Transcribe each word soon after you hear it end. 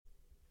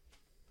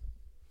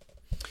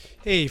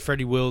Hey,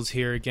 Freddie Wills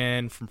here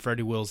again from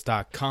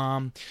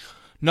FreddieWills.com.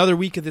 Another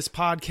week of this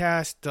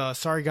podcast.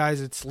 Sorry,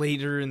 guys, it's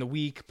later in the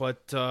week,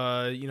 but, things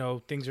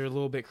are a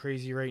little bit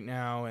crazy right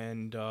now,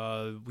 and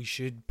we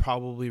should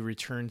probably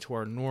return to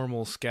our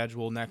normal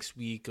schedule next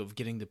week of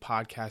getting the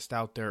podcast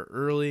out there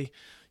early.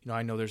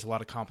 I know there's a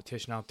lot of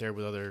competition out there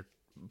with other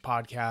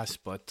podcasts,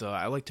 but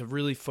I like to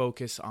really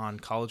focus on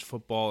college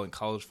football and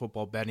college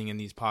football betting in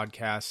these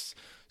podcasts.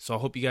 So I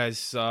hope you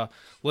guys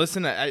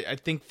listen. I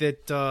think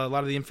that a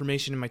lot of the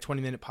information in my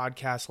 20-minute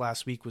podcast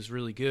last week was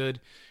really good.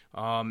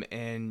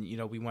 And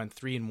we went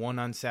 3-1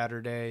 on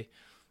Saturday,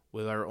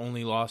 with our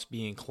only loss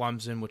being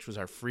Clemson, which was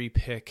our free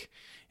pick.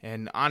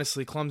 And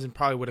honestly, Clemson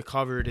probably would have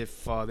covered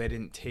if they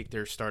didn't take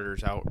their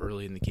starters out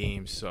early in the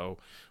game. So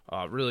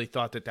really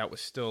thought that was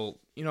still,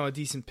 a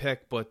decent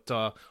pick. But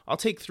I'll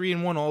take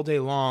 3-1 all day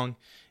long,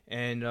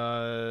 and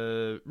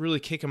really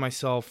kicking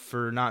myself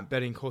for not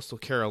betting Coastal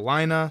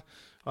Carolina,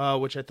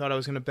 which I thought I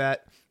was going to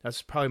bet.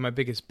 That's probably my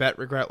biggest bet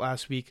regret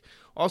last week.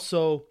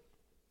 Also,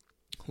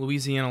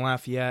 Louisiana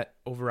Lafayette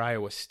over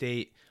Iowa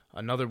State,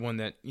 another one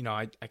that,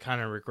 I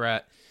kind of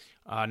regret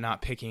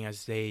not picking,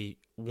 as they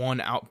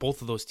won out.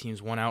 Both of those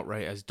teams won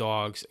outright as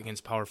dogs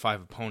against Power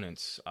 5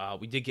 opponents.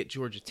 We did get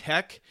Georgia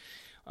Tech.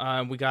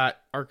 We got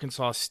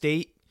Arkansas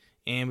State,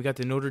 and we got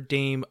the Notre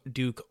Dame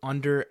Duke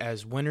under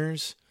as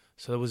winners.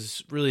 So it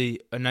was really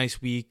a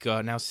nice week.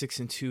 Now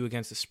 6-2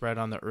 against the spread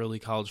on the early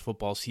college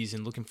football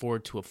season. Looking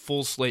forward to a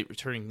full slate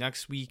returning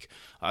next week.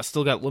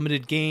 Still got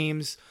limited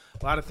games,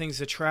 a lot of things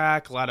to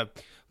track, a lot of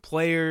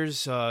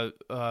players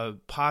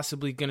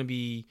possibly going to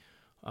be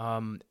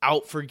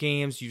out for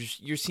games.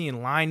 You're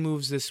seeing line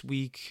moves this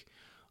week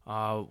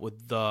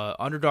with the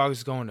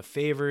underdogs going to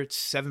favorites,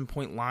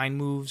 7-point line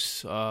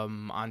moves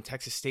on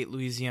Texas State,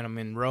 Louisiana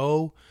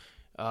Monroe.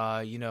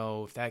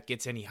 If that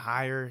gets any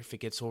higher, if it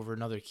gets over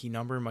another key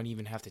number, might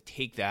even have to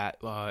take that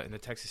in the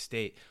Texas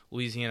State,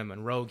 Louisiana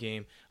Monroe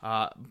game.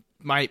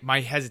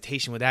 My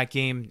hesitation with that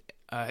game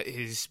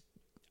is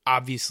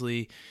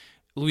obviously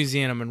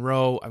Louisiana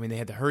Monroe. I mean, they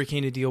had the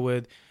hurricane to deal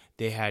with.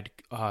 They had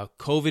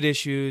COVID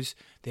issues.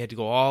 They had to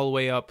go all the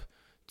way up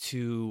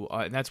to,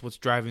 and that's what's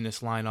driving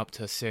this line up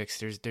to 6.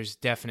 There's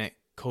definite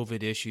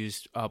COVID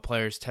issues,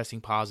 players testing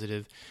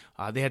positive.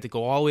 They had to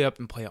go all the way up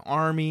and play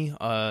Army,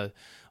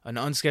 an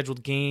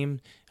unscheduled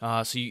game.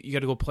 So you got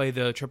to go play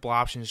the triple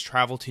options,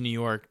 travel to New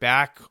York,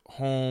 back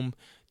home,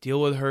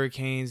 deal with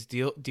hurricanes,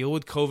 deal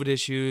with COVID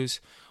issues.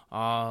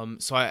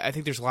 So I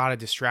think there's a lot of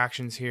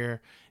distractions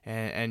here.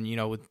 And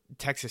with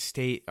Texas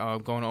State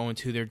going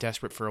 0-2, they're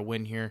desperate for a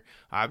win here.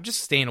 I'm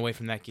just staying away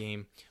from that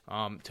game.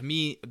 To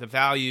me, the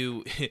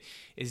value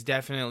is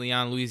definitely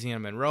on Louisiana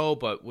Monroe,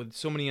 but with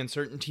so many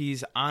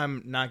uncertainties,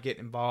 I'm not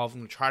getting involved.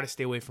 I'm going to try to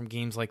stay away from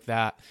games like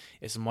that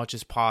as much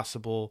as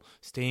possible,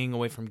 staying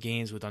away from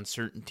games with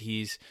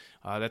uncertainties.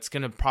 That's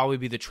going to probably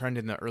be the trend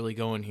in the early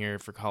going here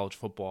for college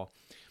football.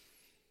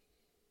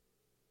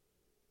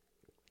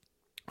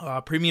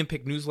 Premium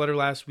pick newsletter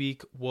last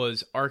week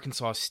was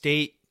Arkansas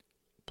State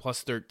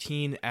plus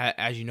 13.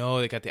 As you know,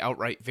 they got the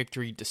outright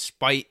victory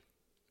despite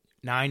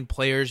 9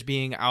 players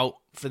being out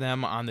for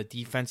them on the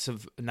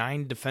defensive,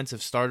 9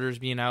 defensive starters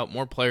being out,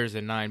 more players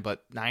than 9,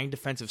 but 9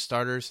 defensive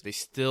starters. They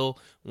still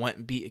went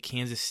and beat a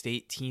Kansas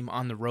State team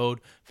on the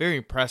road. Very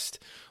impressed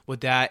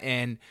with that.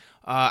 And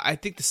I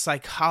think the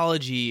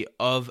psychology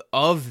of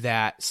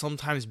that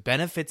sometimes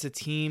benefits a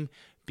team,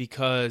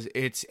 because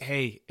and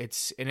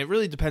it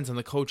really depends on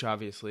the coach,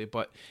 obviously,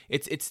 but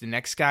it's the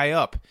next guy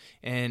up.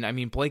 And I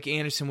mean, Blake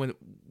Anderson,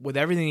 with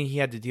everything he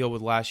had to deal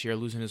with last year,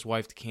 losing his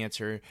wife to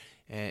cancer,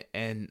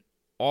 and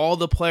all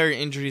the player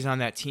injuries on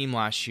that team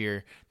last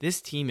year,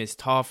 this team is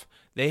tough.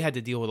 They had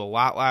to deal with a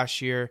lot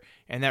last year,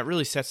 and that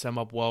really sets them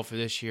up well for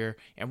this year.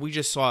 And we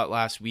just saw it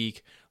last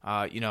week,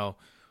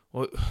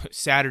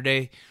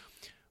 Saturday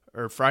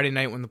or Friday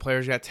night when the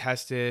players got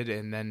tested,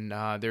 and then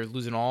they're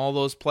losing all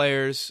those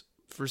players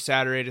for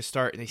Saturday to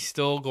start, and they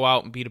still go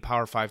out and beat a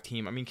Power 5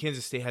 team. I mean,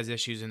 Kansas State has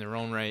issues in their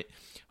own right,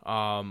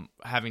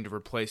 having to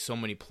replace so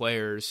many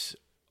players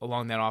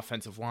along that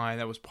offensive line.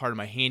 That was part of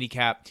my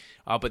handicap.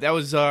 But that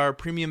was our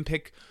premium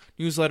pick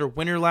newsletter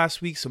winner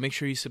last week, so make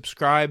sure you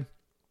subscribe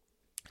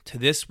to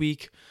this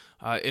week.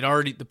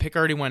 The pick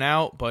already went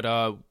out, but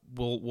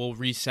we'll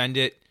resend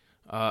it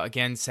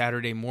again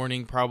Saturday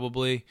morning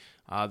probably.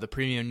 The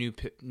premium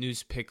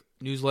news pick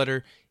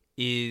newsletter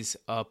is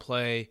a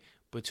play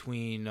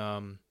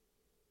between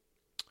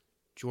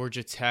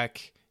Georgia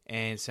Tech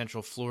and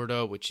Central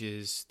Florida, which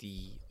is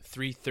the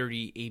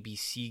 3:30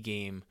 ABC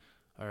game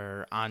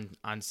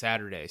on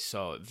Saturday.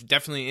 So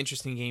definitely an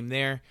interesting game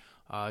there.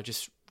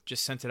 Just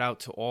sent it out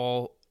to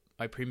all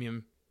my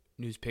premium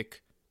news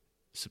pick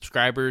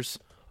subscribers.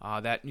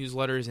 That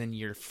newsletter is in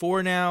year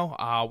 4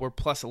 now. We're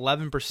plus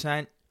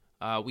 11%.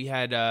 We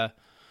had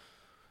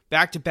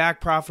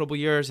back-to-back profitable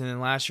years, and then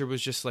last year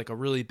was just like a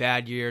really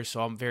bad year. So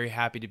I'm very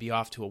happy to be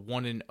off to a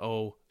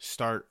 1-0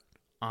 start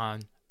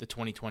on the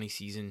 2020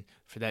 season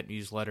for that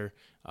newsletter.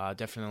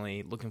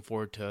 Definitely looking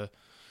forward to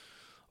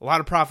a lot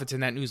of profits in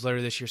that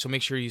newsletter this year, so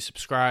make sure you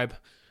subscribe.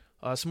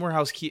 Some more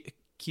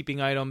housekeeping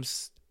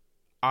items.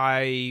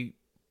 I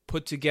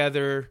put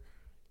together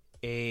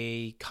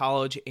a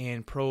college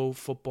and pro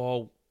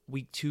football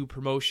week 2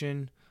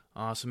 promotion.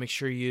 So make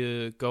sure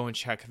you go and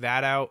check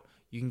that out.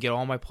 You can get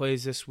all my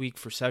plays this week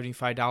for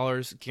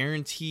 $75,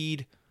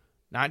 guaranteed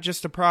not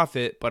just a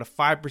profit, but a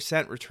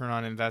 5% return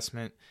on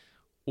investment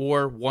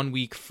or 1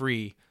 week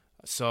free.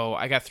 So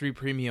I got 3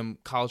 premium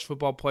college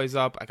football plays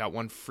up. I got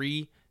 1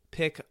 free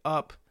pick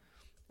up,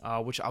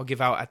 which I'll give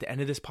out at the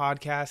end of this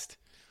podcast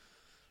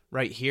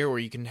right here, where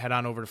you can head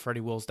on over to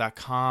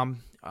freddywills.com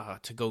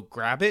to go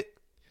grab it.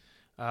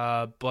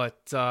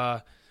 But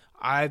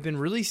I've been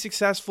really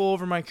successful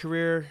over my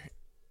career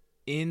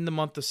in the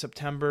month of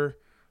September.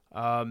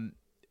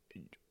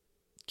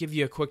 Give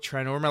you a quick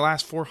trend. Over my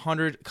last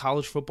 400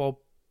 college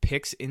football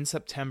picks in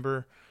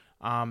September,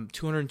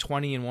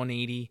 220 and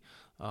 180,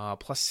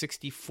 plus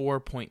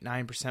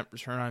 64.9%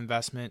 return on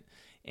investment.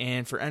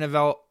 And for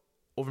NFL,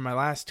 over my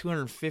last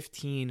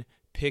 215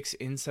 picks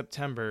in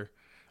September,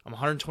 I'm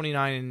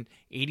 129 and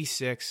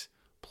 86,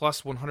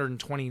 plus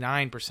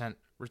 129%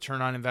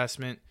 return on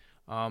investment.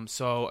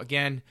 So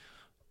again,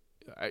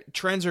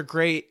 trends are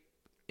great,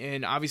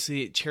 and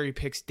obviously it cherry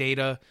picks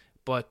data,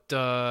 but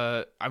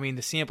the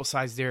sample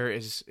size there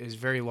is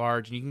very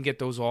large, and you can get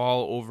those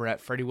all over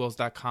at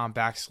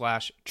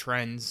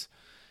freddywills.com/trends.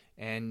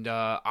 And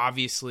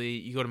obviously,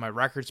 you go to my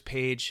records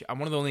page. I'm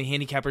one of the only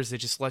handicappers that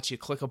just lets you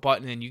click a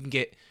button, and you can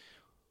get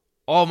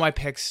all of my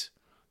picks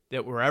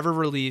that were ever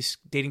released,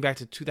 dating back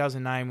to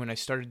 2009 when I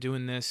started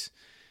doing this.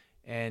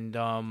 And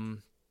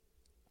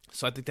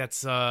so I think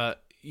that's, I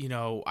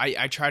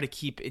try to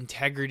keep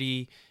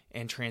integrity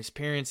and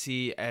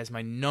transparency as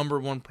my number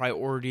one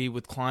priority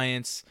with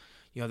clients.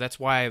 That's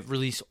why I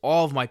release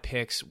all of my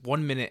picks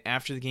 1 minute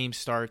after the game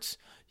starts.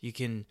 You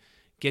can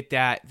get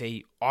that.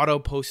 They auto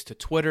post to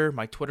Twitter,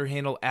 my Twitter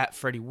handle at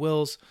Freddie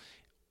Wills,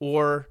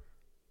 or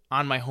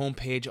on my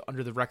homepage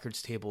under the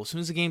records table. As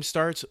soon as the game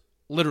starts,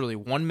 literally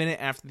 1 minute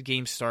after the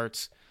game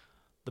starts,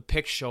 the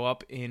picks show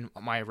up in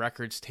my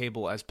records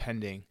table as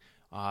pending.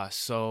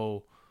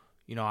 So,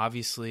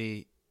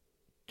 obviously,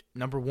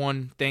 number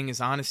one thing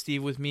is honesty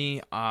with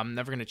me. I'm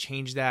never going to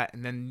change that.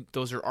 And then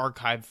those are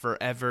archived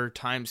forever,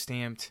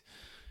 time-stamped.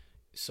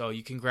 So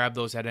you can grab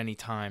those at any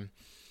time.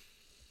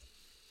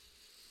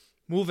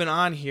 Moving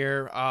on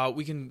here,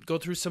 we can go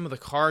through some of the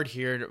card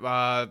here.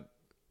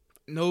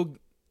 No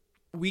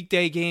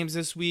weekday games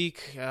this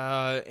week,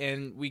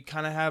 and we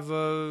kind of have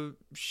a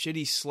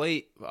shitty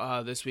slate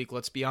this week,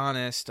 let's be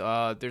honest.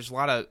 There's a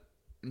lot of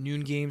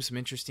noon games, some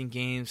interesting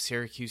games.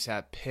 Syracuse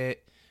at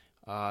Pitt.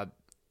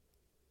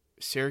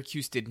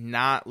 Syracuse did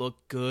not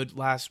look good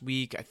last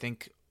week. I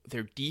think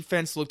their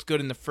defense looked good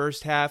in the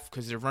first half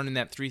because they're running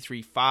that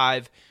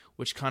 3-3-5,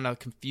 which kind of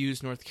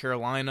confused North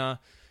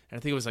Carolina. And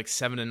I think it was like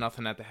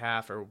 7-0 at the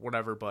half or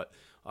whatever, but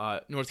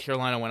North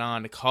Carolina went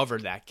on to cover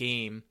that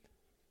game.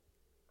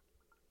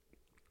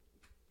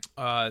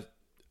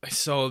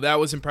 So that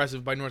was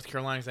impressive by North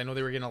Carolina because I know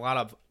they were getting a lot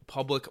of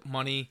public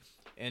money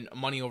and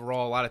money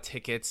overall, a lot of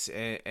tickets.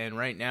 And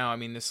right now,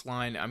 this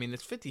line,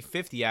 it's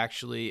 50-50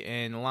 actually,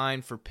 and the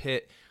line for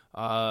Pitt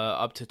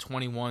up to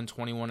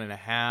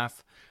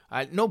 21.5.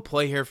 No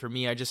play here for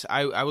me.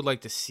 I would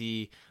like to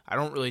see. I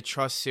don't really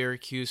trust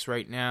Syracuse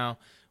right now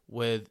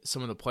with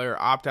some of the player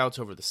opt-outs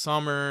over the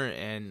summer,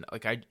 and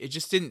it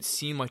just didn't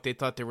seem like they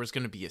thought there was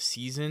going to be a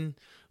season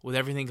with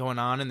everything going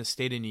on in the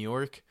state of New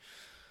York.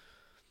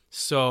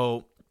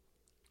 So,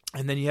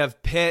 and then you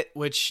have Pitt,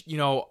 which,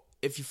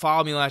 if you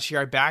followed me last year,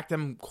 I backed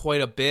them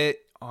quite a bit.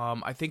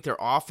 I think their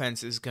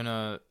offense is going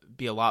to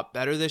be a lot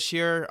better this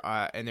year,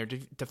 and their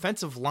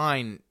defensive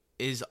line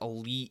is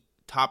elite,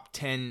 top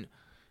 10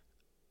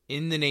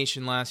 in the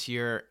nation last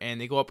year, and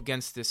they go up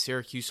against the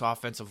Syracuse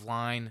offensive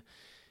line,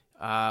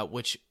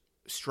 which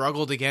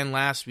struggled again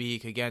last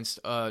week against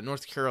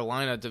North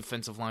Carolina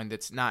defensive line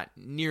that's not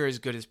near as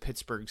good as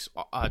Pittsburgh's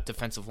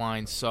defensive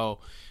line. So,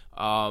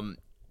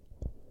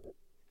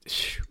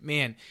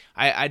 man,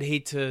 I'd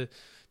hate to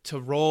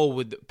roll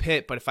with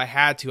Pitt, but if I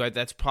had to,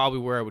 that's probably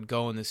where I would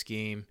go in this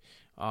game.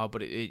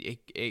 But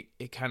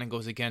it kind of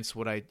goes against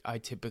what I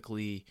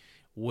typically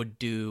would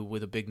do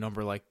with a big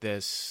number like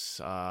this,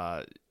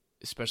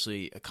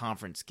 especially a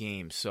conference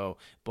game. So,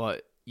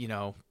 but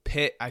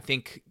Pitt, I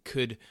think,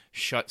 could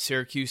shut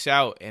Syracuse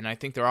out, and I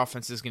think their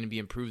offense is going to be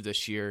improved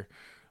this year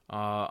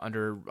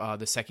under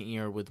the second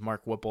year with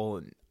Mark Whipple,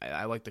 and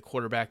I like the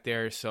quarterback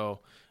there, so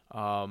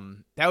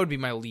that would be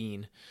my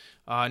lean.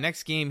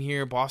 Next game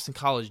here, Boston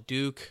College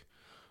Duke.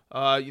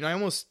 I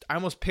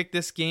almost picked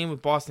this game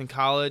with Boston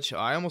College.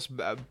 I almost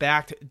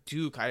backed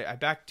Duke. I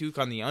backed Duke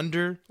on the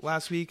under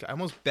last week. I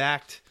almost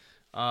backed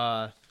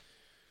Boston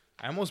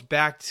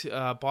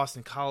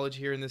College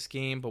here in this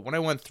game, but when I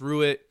went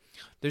through it,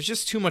 there's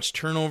just too much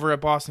turnover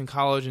at Boston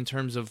College in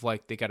terms of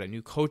they got a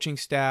new coaching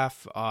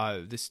staff.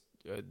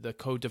 The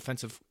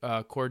co-defensive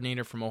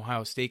coordinator from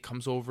Ohio State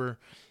comes over,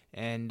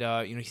 and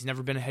he's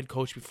never been a head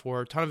coach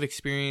before. A ton of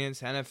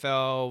experience,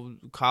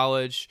 NFL,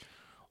 college,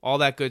 all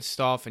that good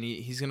stuff, and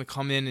he's going to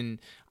come in, and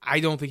I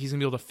don't think he's going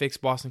to be able to fix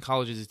Boston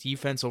College's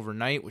defense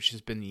overnight, which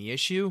has been the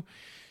issue.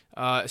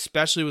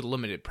 especially with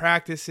limited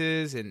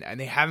practices, and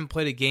they haven't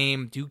played a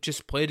game. Duke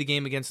just played a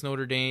game against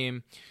Notre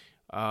Dame.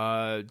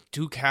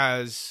 Duke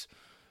has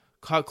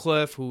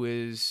Cutcliffe, who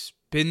has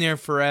been there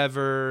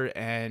forever,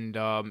 and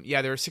they're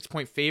a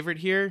 6-point favorite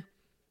here.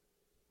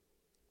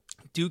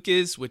 Duke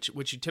is,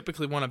 which you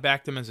typically want to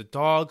back them as a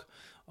dog.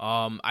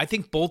 I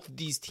think both of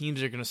these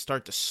teams are going to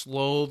start to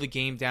slow the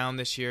game down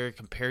this year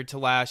compared to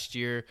last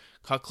year.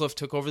 Cutcliffe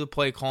took over the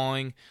play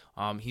calling.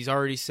 He's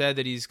already said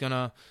that he's going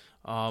to,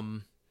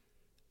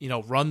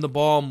 run the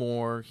ball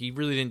more. He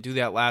really didn't do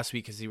that last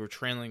week because they were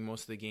trailing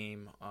most of the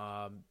game.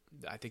 I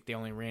think they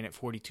only ran it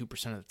 42%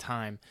 of the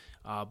time.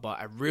 But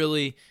I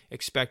really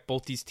expect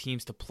both these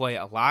teams to play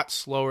a lot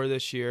slower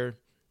this year.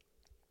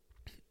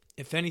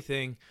 If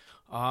anything,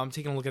 I'm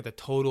taking a look at the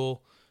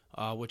total,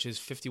 which is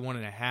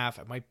 51.5.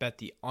 I might bet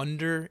the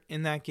under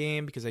in that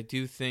game because I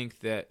do think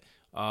that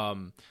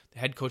the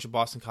head coach of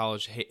Boston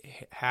College,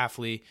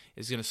 Hafley,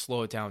 is going to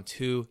slow it down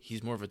too.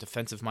 He's more of a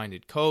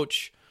defensive-minded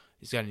coach.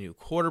 He's got a new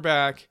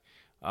quarterback,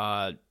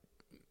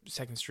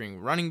 second-string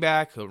running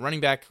back.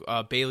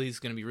 Bailey's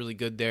going to be really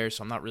good there,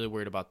 so I'm not really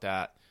worried about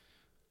that.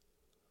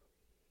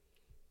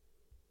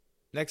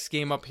 Next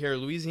game up here,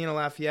 Louisiana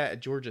Lafayette at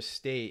Georgia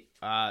State.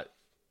 Lafayette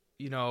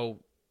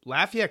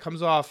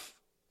comes off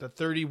the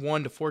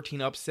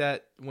 31-14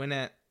 upset win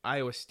at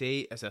Iowa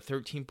State as a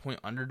 13-point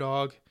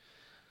underdog.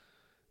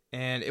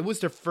 And it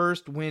was their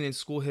first win in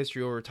school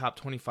history over a top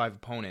 25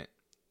 opponent,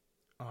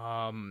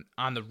 on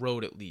the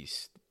road at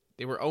least.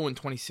 They were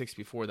 0-26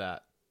 before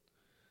that.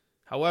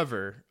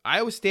 However,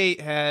 Iowa State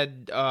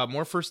had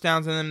more first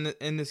downs than them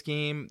in this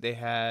game. They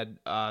had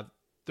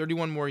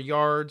 31 more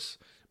yards.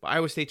 But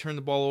Iowa State turned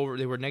the ball over.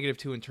 They were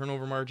 -2 in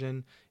turnover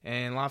margin.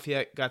 And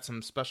Lafayette got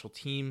some special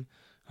team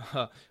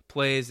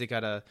plays. They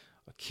got a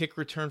kick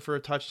return for a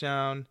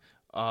touchdown,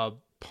 a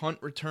punt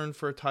return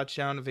for a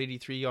touchdown of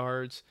 83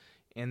 yards,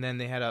 and then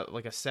they had a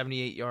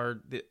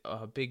 78-yard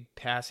big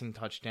passing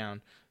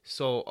touchdown.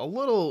 So a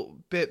little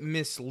bit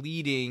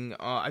misleading.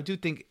 I do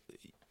think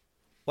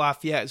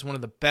Lafayette is one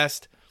of the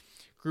best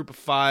group of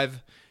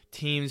 5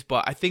 teams,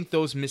 but I think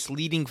those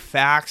misleading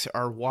facts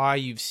are why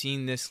you've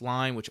seen this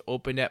line, which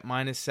opened at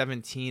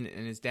 -17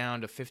 and is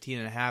down to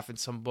 15.5 in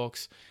some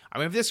books. I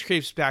mean, if this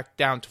creeps back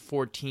down to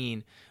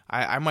 14,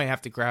 I might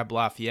have to grab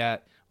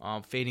Lafayette,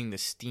 fading the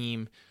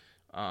steam.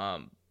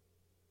 We'll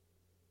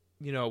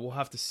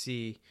have to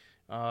see,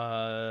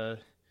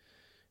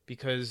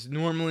 because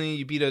normally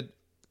you beat a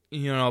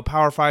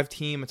Power 5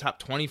 team, a top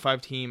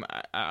 25 team.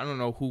 I don't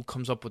know who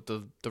comes up with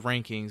the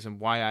rankings and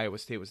why Iowa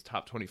State was a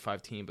top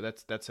 25 team,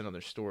 but that's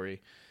another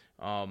story.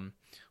 We'll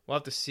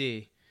have to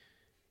see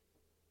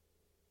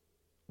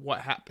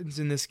what happens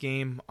in this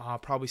game.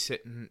 Probably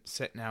sitting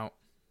out.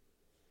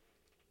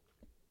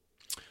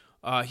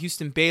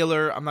 Houston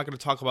Baylor, I'm not going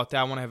to talk about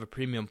that one. I have a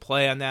premium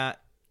play on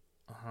that.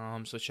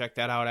 So check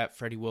that out at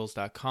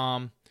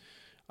freddywills.com.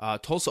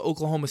 Tulsa,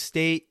 Oklahoma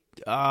State.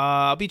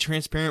 I'll be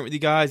transparent with you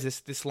guys.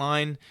 This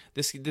line,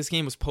 this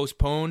game was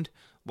postponed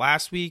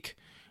last week.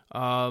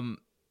 I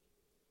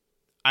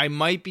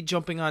might be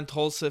jumping on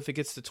Tulsa if it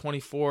gets to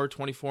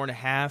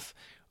 24.5.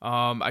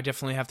 I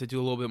definitely have to do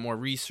a little bit more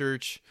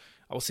research.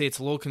 I will say it's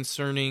a little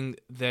concerning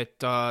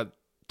that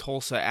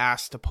Tulsa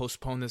asked to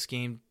postpone this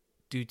game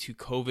due to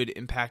COVID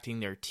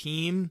impacting their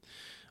team.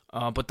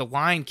 But the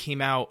line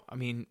came out,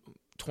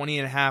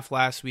 20.5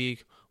 last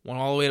week, went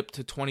all the way up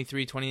to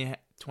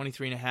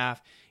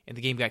 23.5, and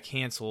the game got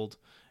canceled.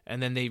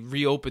 And then they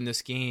reopened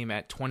this game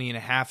at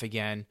 20.5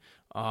 again.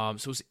 So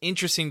it was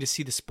interesting to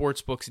see the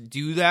sports books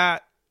do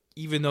that,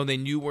 even though they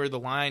knew where the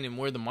line and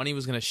where the money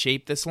was going to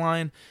shape this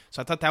line.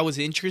 So I thought that was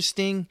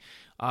interesting.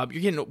 You're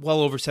getting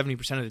well over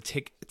 70% of the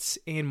tickets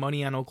and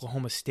money on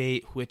Oklahoma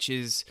State, which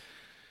is,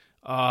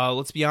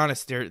 let's be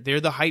honest,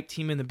 they're the hype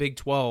team in the Big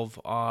 12.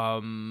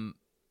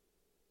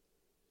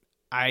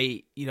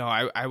 I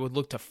would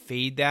look to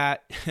fade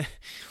that.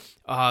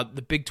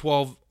 The Big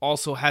 12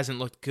 also hasn't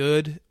looked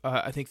good.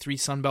 I think 3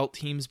 Sun Belt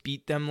teams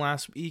beat them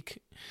last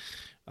week.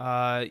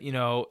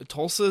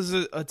 Tulsa's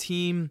a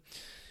team.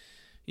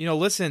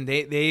 Listen,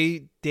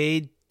 they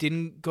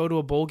didn't go to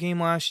a bowl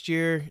game last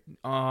year.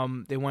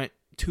 They went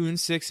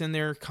 2-6 in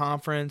their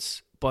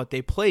conference, but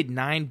they played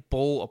 9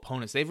 bowl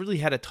opponents. They've really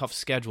had a tough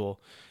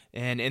schedule.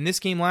 And in this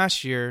game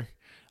last year,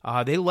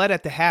 they led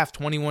at the half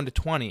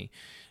 21-20.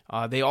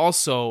 They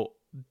also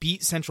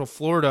beat Central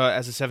Florida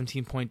as a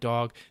 17-point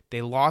dog.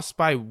 They lost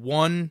by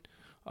 1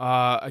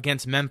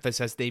 against Memphis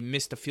as they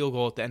missed a field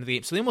goal at the end of the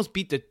game. So they almost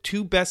beat the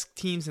 2 best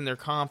teams in their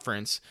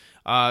conference.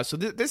 So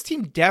this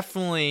team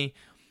definitely,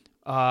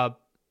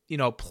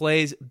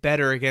 plays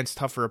better against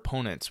tougher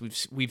opponents.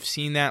 We've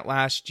seen that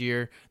last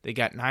year. They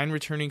got 9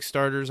 returning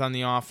starters on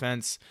the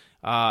offense.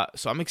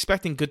 So I'm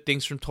expecting good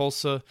things from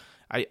Tulsa.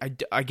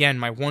 Again,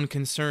 my one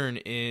concern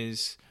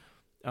is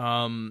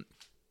COVID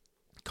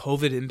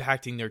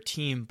impacting their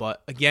team.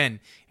 But again,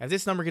 if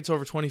this number gets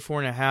over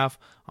 24.5,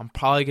 I'm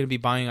probably going to be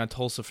buying on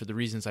Tulsa for the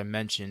reasons I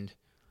mentioned.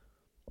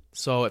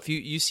 So if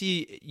you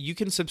see, you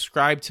can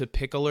subscribe to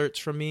pick alerts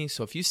from me.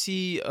 So if you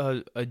see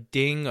a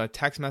ding, a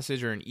text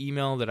message, or an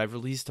email that I've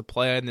released to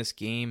play in this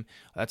game,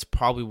 that's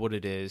probably what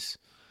it is.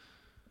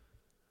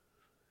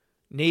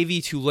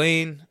 Navy,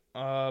 Tulane.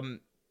 I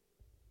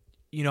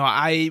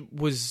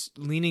was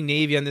leaning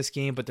Navy on this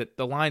game, but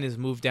the line has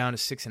moved down to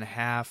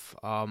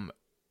 6.5.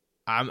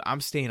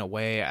 I'm staying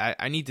away.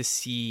 I need to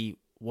see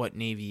what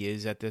Navy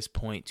is at this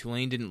point.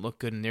 Tulane didn't look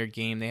good in their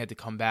game. They had to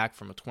come back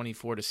from a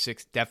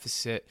 24-6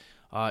 deficit.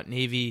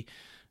 Navy,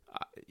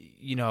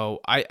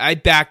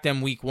 I backed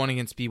them week 1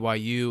 against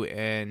BYU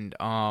and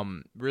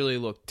really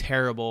looked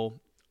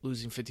terrible,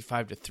 losing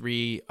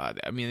 55-3.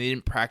 They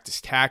didn't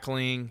practice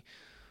tackling.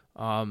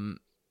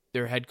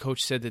 Their head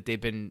coach said that they've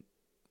been,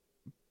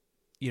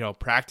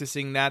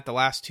 practicing that the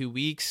last 2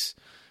 weeks.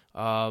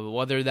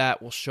 Whether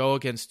that will show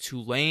against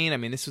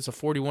Tulane. This was a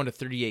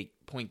 41-38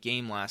 point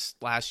game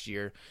last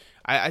year.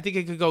 I think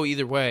it could go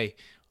either way.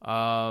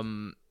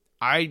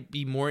 I'd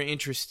be more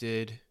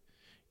interested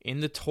in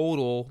the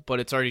total, but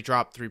it's already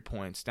dropped 3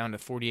 points down to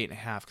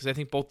 48.5 because I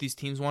think both these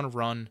teams want to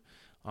run.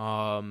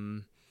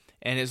 And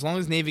as long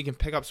as Navy can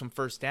pick up some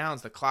first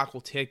downs, the clock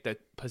will tick, the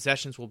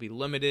possessions will be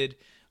limited.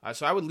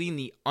 So I would lean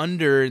the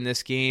under in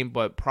this game,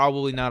 but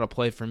probably not a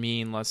play for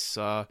me unless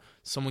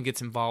someone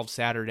gets involved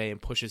Saturday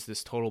and pushes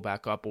this total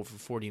back up over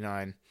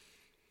 49.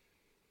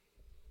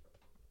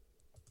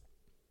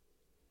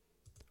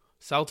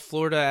 South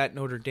Florida at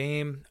Notre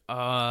Dame.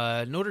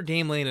 Notre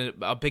Dame laying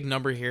a big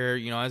number here,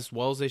 as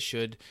well as they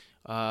should,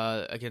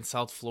 against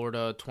South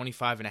Florida,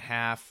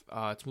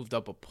 25.5. It's moved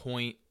up a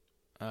point.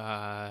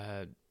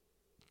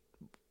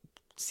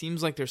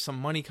 Seems like there's some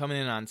money coming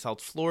in on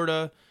South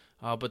Florida,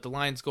 but the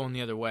line's going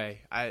the other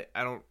way. I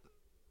don't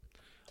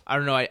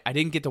know. I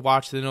didn't get to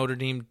watch the Notre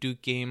Dame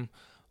Duke game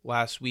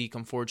last week,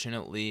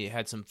 unfortunately.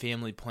 Had some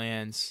family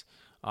plans,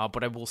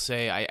 but I will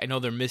say I know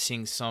they're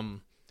missing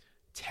some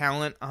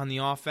talent on the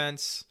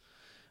offense,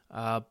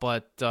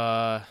 but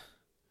I'm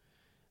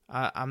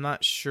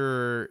not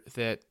sure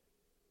that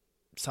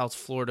South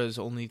Florida is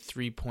only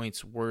 3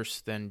 points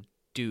worse than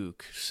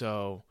Duke.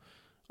 So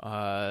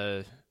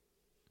I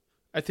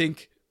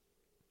think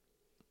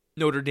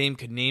Notre Dame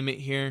could name it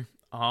here.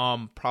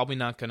 Probably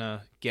not going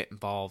to get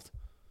involved.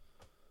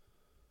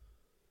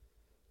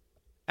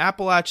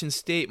 Appalachian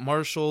State,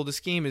 Marshall. This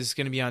game is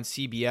going to be on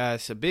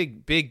CBS. A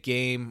big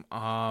game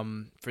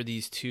for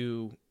these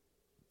two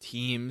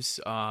teams.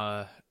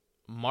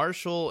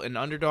 Marshall, an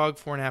underdog,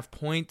 4.5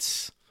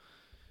 points.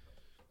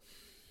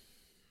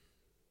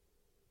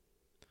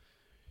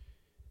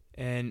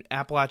 And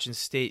Appalachian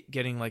State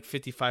getting like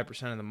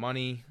 55% of the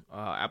money.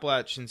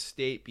 Appalachian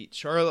State beat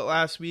Charlotte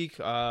last week,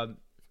 35-20.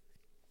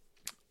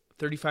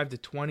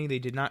 They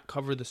did not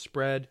cover the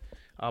spread,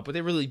 but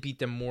they really beat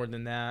them more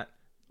than that.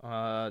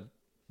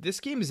 This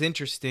game is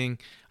interesting.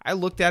 I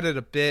looked at it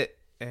a bit,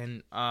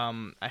 and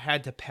I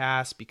had to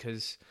pass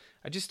because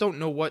I just don't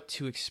know what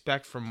to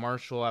expect from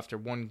Marshall after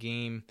one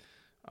game.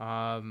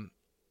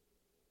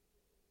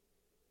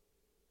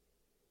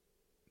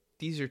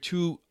 These are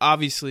two,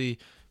 obviously,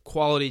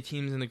 quality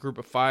teams in the group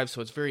of five,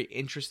 so it's very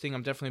interesting.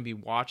 I'm definitely going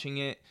to be watching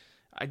it.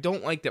 I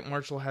don't like that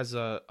Marshall has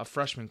a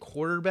freshman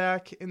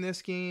quarterback in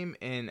this game,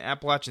 and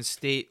Appalachian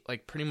State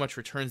pretty much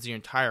returns the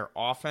entire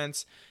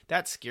offense.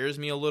 That scares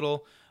me a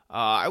little.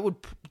 I would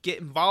get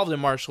involved in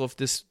Marshall if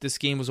this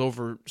game was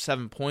over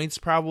 7 points,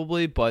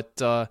 probably,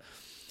 but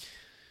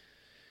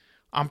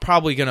I'm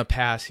probably going to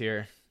pass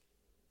here.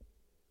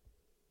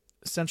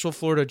 Central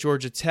Florida,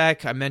 Georgia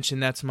Tech. I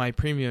mentioned that's my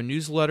premium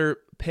newsletter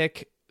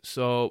pick,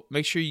 so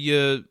make sure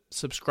you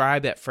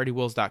subscribe at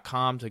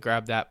freddywills.com to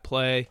grab that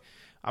play.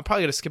 I'm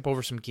probably going to skip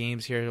over some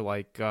games here,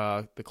 like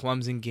the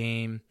Clemson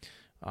game,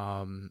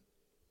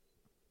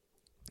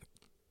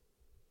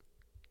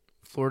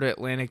 Florida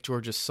Atlantic,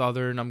 Georgia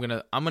Southern. I'm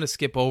gonna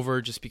skip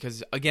over just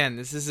because, again,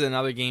 this is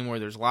another game where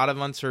there's a lot of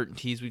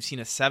uncertainties. We've seen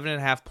a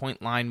 7.5 point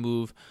line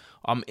move.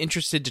 I'm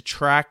interested to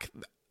track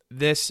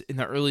this in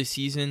the early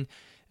season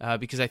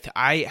because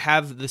I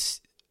have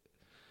this.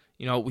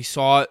 We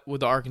saw it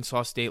with the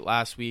Arkansas State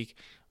last week.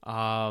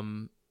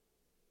 I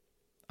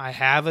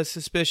have a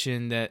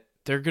suspicion that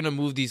they're going to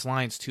move these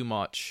lines too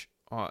much,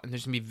 and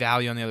there's going to be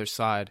value on the other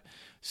side.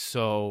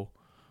 So,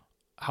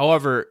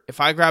 however, if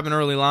I grab an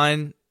early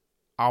line,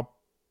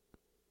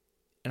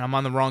 and I'm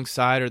on the wrong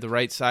side or the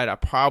right side, I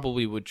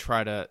probably would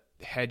try to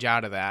hedge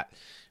out of that.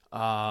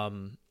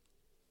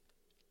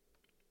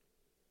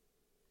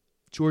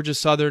 Georgia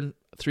Southern,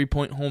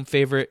 3-point home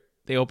favorite.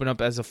 They open up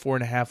as a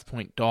 4.5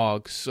 point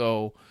dog,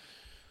 so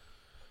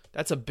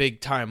that's a big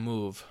time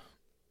move.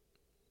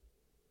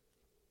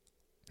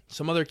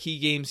 Some other key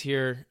games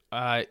here,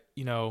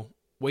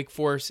 Wake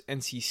Forest,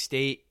 NC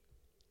State,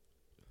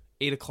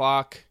 8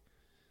 o'clock.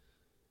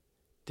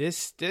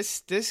 This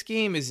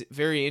game is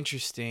very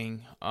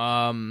interesting.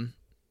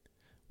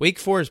 Wake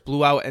Forest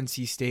blew out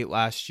NC State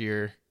last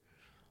year.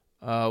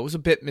 It was a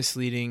bit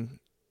misleading.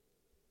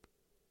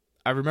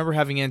 I remember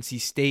having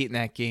NC State in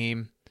that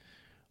game.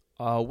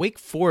 Wake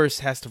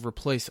Forest has to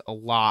replace a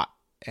lot,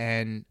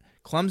 and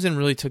Clemson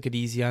really took it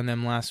easy on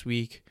them last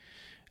week.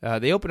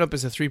 They open up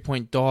as a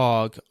 3-point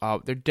dog.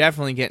 They're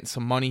definitely getting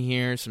some money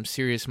here, some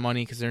serious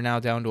money, because they're now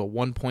down to a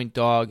 1-point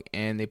dog,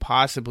 and they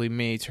possibly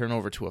may turn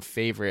over to a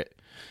favorite.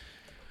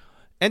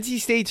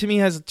 NC State, to me,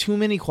 has too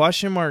many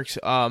question marks.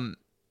 I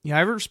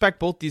respect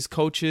both these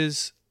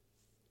coaches.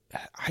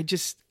 I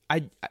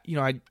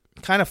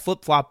kind of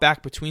flip-flop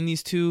back between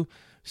these two,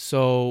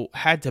 so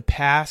had to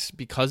pass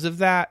because of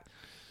that.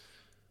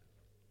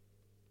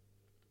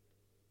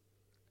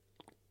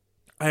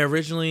 I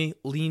originally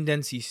leaned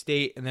NC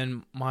State, and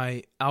then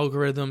my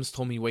algorithms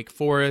told me Wake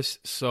Forest,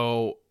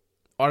 so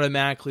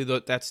automatically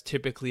that's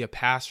typically a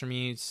pass for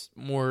me. It's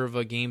more of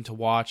a game to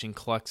watch and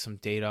collect some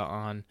data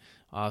on,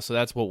 so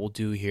that's what we'll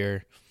do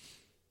here.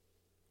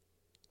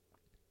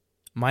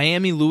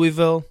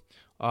 Miami-Louisville,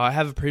 I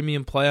have a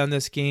premium play on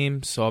this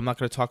game, so I'm not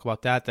going to talk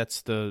about that.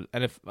 That's the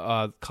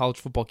college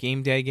football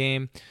game day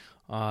game,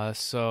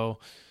 so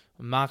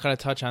I'm not going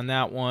to touch on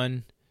that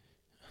one.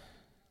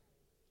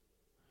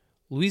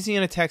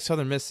 Louisiana Tech,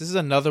 Southern Miss. This is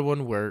another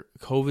one where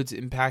COVID's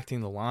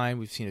impacting the line.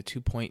 We've seen a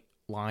 2-point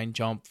line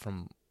jump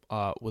from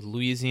with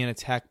Louisiana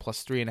Tech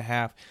plus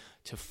 3.5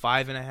 to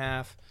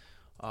 5.5.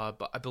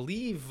 But I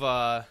believe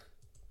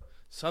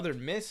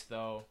Southern Miss,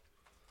 though,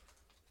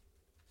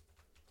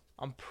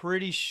 I'm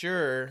pretty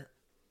sure.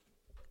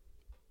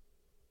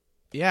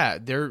 Yeah,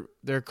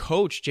 their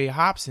coach Jay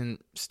Hopson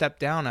stepped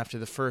down after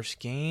the first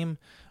game.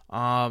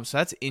 So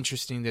that's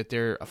interesting that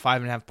they're a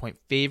 5.5-point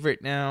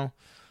favorite now.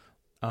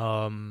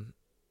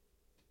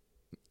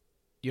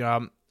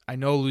 I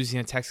know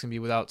Louisiana Tech's going to be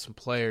without some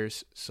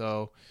players,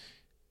 so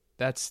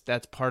that's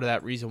part of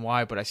that reason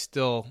why. But I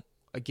still,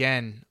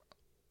 again,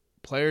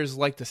 players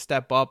like to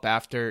step up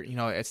after,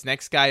 it's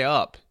next guy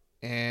up.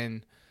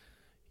 And,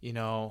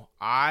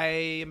 I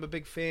am a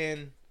big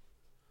fan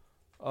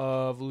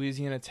of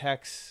Louisiana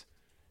Tech's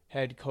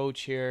head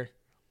coach here,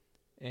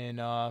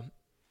 and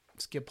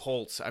Skip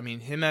Holtz. I mean,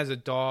 him as a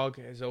dog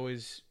has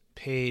always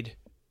paid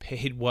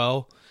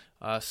well.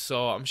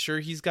 So I'm sure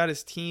he's got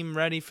his team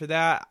ready for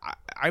that.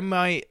 I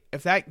might,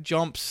 if that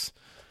jumps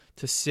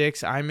to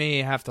 6, I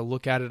may have to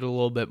look at it a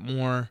little bit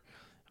more.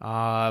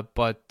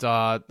 But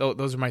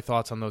those are my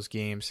thoughts on those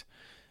games.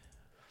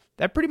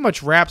 That pretty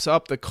much wraps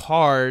up the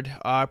card.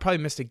 I probably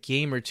missed a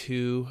game or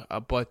two,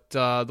 but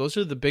those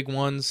are the big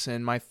ones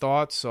and my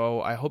thoughts.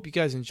 So I hope you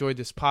guys enjoyed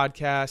this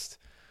podcast.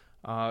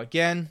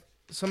 Again,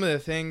 some of the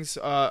things,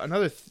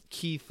 another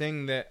key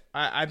thing that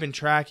I've been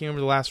tracking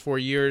over the last 4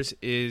 years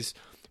is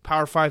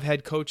Power 5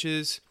 head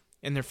coaches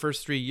in their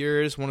first 3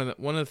 years. One of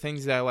the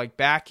things that I like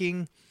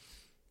backing,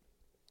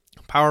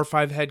 Power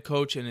 5 head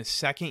coach in his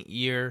second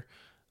year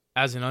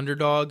as an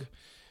underdog.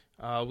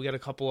 We got a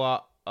couple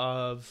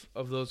of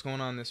those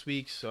going on this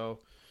week, so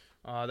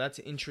that's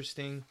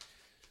interesting.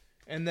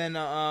 And then,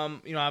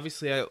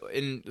 obviously,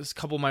 in a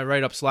couple of my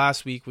write-ups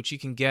last week, which you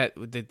can get,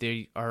 that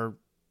they are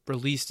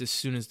released as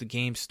soon as the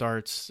game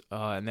starts,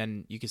 and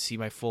then you can see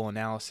my full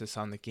analysis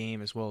on the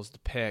game as well as the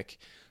pick.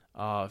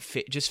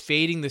 Just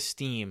fading the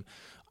steam.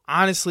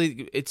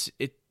 Honestly,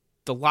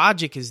 the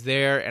logic is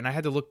there, and I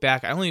had to look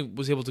back. I only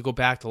was able to go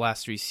back the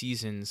last 3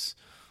 seasons,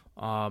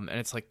 and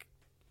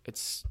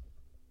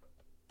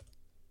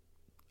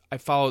I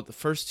followed the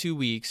first 2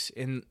 weeks,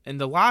 and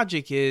the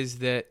logic is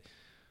that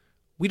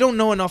we don't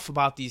know enough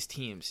about these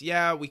teams.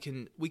 Yeah, we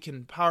can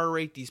power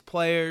rate these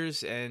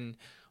players, and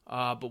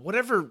but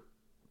whatever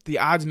the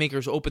odds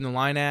makers open the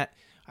line at,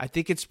 I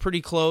think it's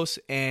pretty close.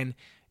 And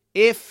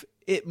if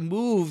it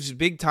moves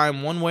big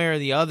time one way or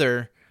the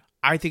other,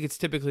 I think it's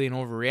typically an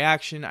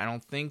overreaction. I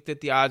don't think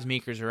that the odds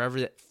makers are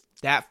ever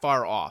that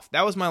far off.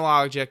 That was my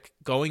logic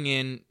going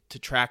in to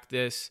track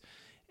this.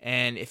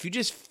 And if you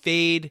just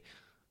fade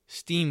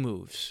steam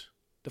moves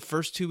the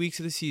first 2 weeks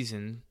of the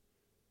season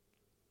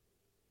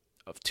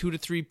of 2 to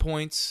 3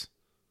 points,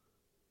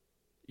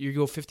 you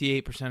go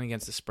 58%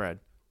 against the spread.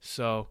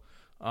 So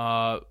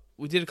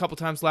we did a couple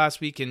times last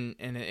week, and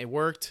it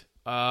worked.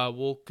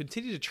 We'll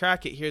continue to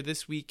track it here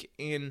this week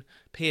and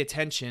pay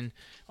attention.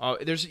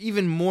 There's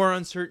even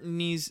more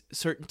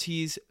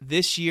certainties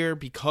this year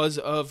because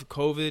of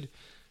COVID,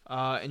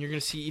 and you're going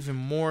to see even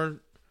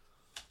more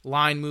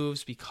line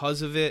moves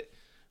because of it.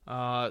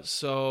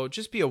 So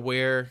just be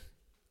aware.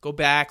 Go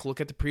back,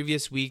 look at the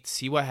previous week,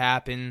 see what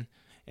happened,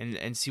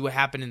 and see what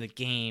happened in the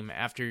game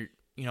after,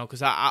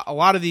 because a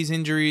lot of these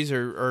injuries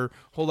are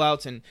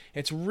holdouts, and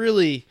it's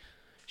really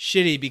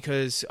shitty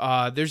because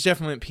there's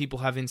definitely people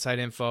have inside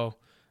info.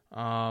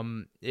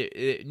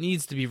 It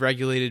needs to be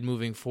regulated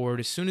moving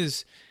forward. As soon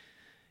as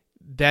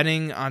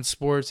betting on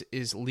sports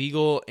is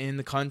legal in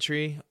the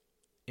country,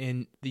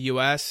 in the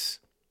U.S.,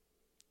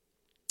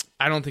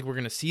 I don't think we're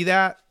going to see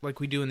that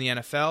like we do in the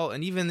NFL.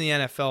 And even the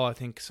NFL, I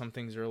think some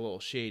things are a little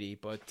shady.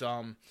 But,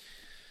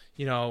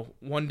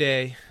 one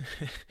day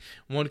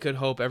one could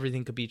hope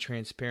everything could be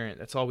transparent.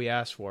 That's all we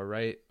ask for,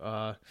 right?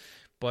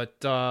 But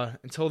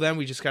until then,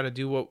 we just got to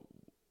do what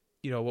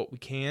we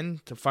can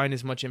to find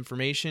as much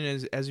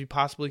information as we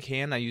possibly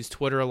can. I use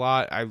Twitter a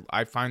lot.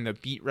 I find the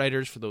beat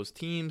writers for those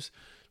teams.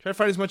 Try to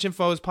find as much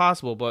info as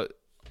possible, but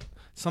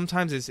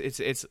sometimes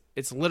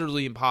it's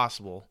literally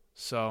impossible.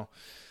 So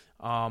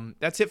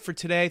That's it for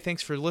today.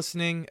 Thanks for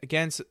listening.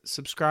 Again,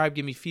 subscribe,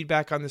 give me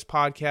feedback on this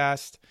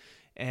podcast,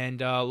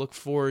 and look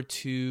forward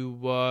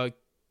to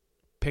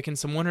picking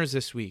some winners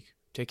this week.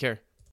 Take care.